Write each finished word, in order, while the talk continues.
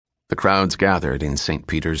The crowds gathered in St.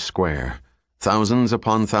 Peter's Square. Thousands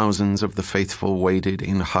upon thousands of the faithful waited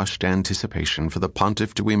in hushed anticipation for the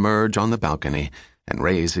pontiff to emerge on the balcony and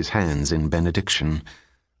raise his hands in benediction.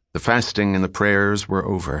 The fasting and the prayers were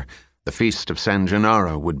over. The feast of San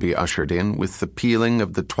Gennaro would be ushered in with the pealing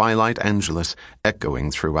of the twilight angelus echoing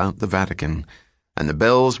throughout the Vatican, and the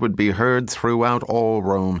bells would be heard throughout all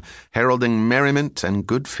Rome, heralding merriment and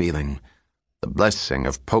good feeling. The blessing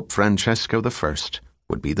of Pope Francesco I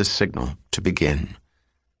would be the signal to begin.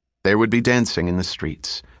 There would be dancing in the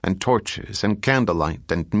streets, and torches and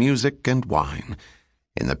candlelight and music and wine.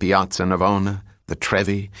 In the Piazza Navona, the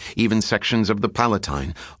Trevi, even sections of the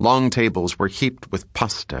Palatine, long tables were heaped with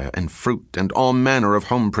pasta and fruit and all manner of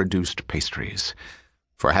home-produced pastries.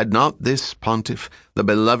 For had not this pontiff, the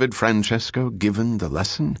beloved Francesco, given the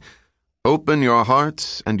lesson? Open your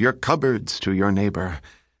hearts and your cupboards to your neighbor,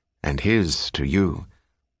 and his to you.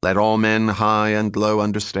 Let all men high and low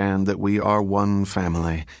understand that we are one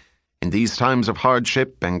family. In these times of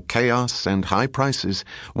hardship and chaos and high prices,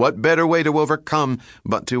 what better way to overcome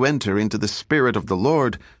but to enter into the Spirit of the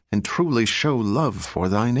Lord and truly show love for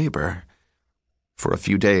thy neighbor? For a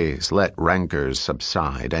few days let rancors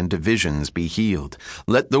subside and divisions be healed.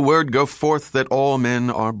 Let the word go forth that all men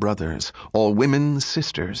are brothers, all women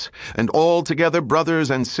sisters, and all together brothers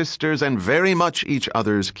and sisters and very much each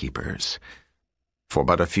other's keepers. For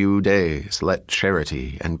but a few days let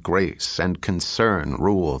charity and grace and concern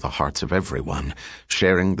rule the hearts of everyone,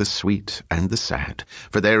 sharing the sweet and the sad,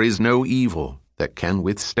 for there is no evil that can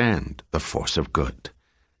withstand the force of good.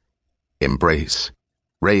 Embrace,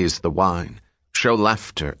 raise the wine, show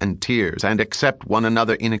laughter and tears, and accept one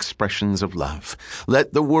another in expressions of love.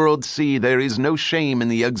 Let the world see there is no shame in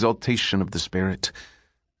the exaltation of the Spirit.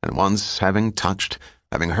 And once having touched,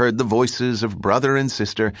 having heard the voices of brother and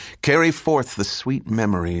sister, carry forth the sweet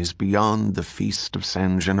memories beyond the feast of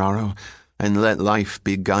San Gennaro, and let life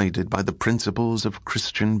be guided by the principles of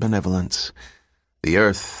Christian benevolence. The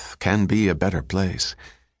earth can be a better place.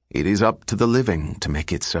 It is up to the living to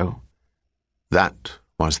make it so. That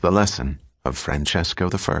was the lesson of Francesco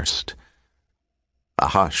I. A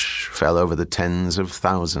hush fell over the tens of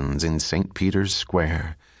thousands in St. Peter's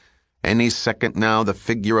Square. Any second now the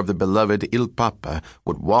figure of the beloved Il Papa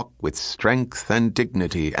would walk with strength and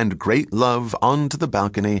dignity and great love onto the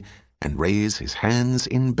balcony and raise his hands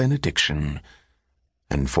in benediction,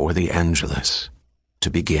 and for the Angelus to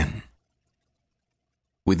begin.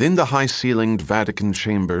 Within the high-ceilinged Vatican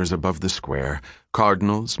chambers above the square,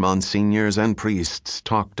 cardinals, monsignors, and priests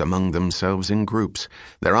talked among themselves in groups,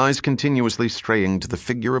 their eyes continuously straying to the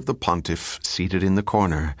figure of the pontiff seated in the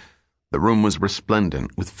corner. The room was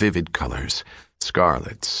resplendent with vivid colors,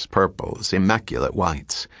 scarlets, purples, immaculate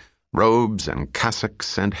whites, robes and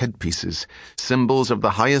cassocks and headpieces, symbols of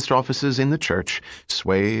the highest offices in the church,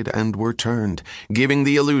 swayed and were turned, giving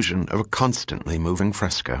the illusion of a constantly moving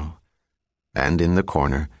fresco. And in the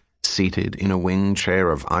corner, seated in a wing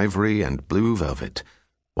chair of ivory and blue velvet,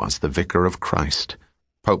 was the Vicar of Christ,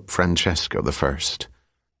 Pope Francesco I.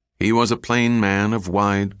 He was a plain man of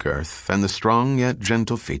wide girth and the strong yet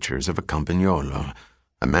gentle features of a campagnolo,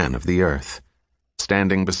 a man of the earth.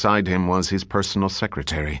 Standing beside him was his personal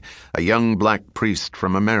secretary, a young black priest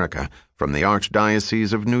from America, from the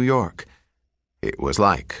Archdiocese of New York. It was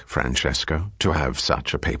like Francesco to have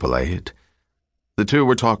such a papal aide. The two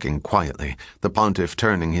were talking quietly, the pontiff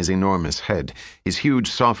turning his enormous head, his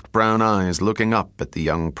huge soft brown eyes looking up at the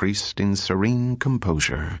young priest in serene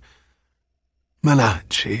composure.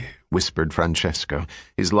 "Malachi," whispered Francesco,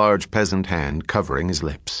 his large peasant hand covering his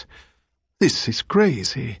lips. "This is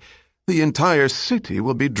crazy. The entire city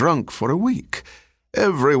will be drunk for a week.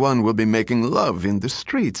 Everyone will be making love in the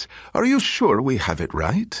streets. Are you sure we have it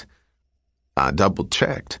right?" "I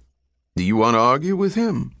double-checked." "Do you want to argue with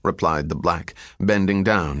him?" replied the black, bending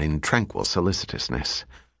down in tranquil solicitousness.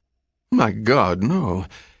 "My God, no.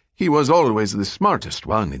 He was always the smartest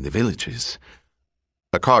one in the villages."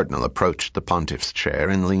 A cardinal approached the pontiff's chair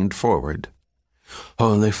and leaned forward.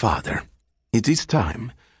 "Holy Father, it is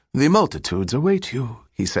time. The multitudes await you,"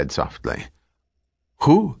 he said softly.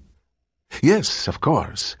 "Who?" "Yes, of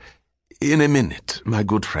course. In a minute, my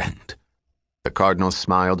good friend." The cardinal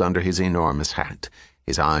smiled under his enormous hat.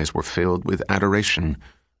 His eyes were filled with adoration.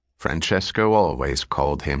 Francesco always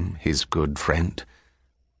called him his good friend.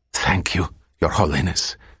 "Thank you, Your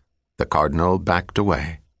Holiness." The cardinal backed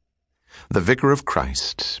away. The Vicar of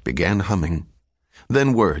Christ began humming.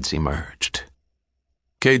 Then words emerged.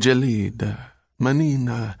 "Che gelida,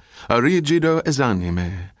 manina, a rigido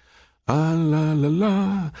esanime, ah la la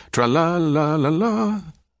la, tra la la la la."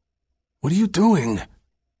 "What are you doing?"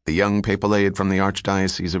 The young papal aide from the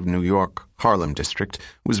Archdiocese of New York, Harlem district,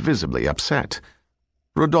 was visibly upset.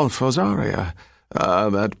 Rodolfo's aria,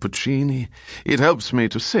 that Puccini, it helps me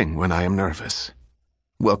to sing when I am nervous.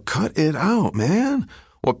 Well, cut it out, man,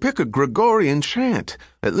 or pick a Gregorian chant,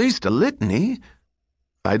 at least a litany.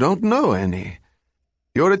 I don't know any.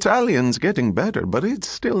 Your Italian's getting better, but it's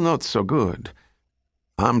still not so good.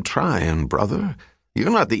 I'm trying, brother.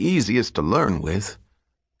 You're not the easiest to learn with.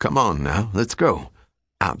 Come on now, let's go.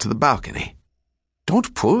 Out to the balcony.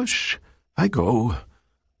 Don't push. I go.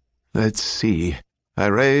 Let's see. I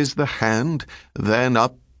raise the hand, then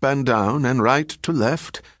up and down and right to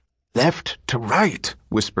left. Left to right,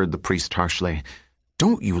 whispered the priest harshly.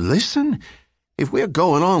 Don't you listen? If we're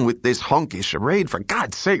going on with this honky charade, for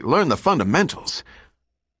God's sake, learn the fundamentals.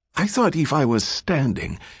 I thought if I was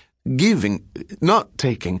standing, giving, not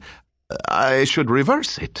taking, I should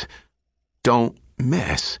reverse it. Don't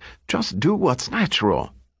mess. Just do what's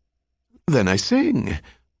natural. Then I sing.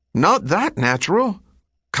 Not that natural.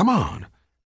 Come on.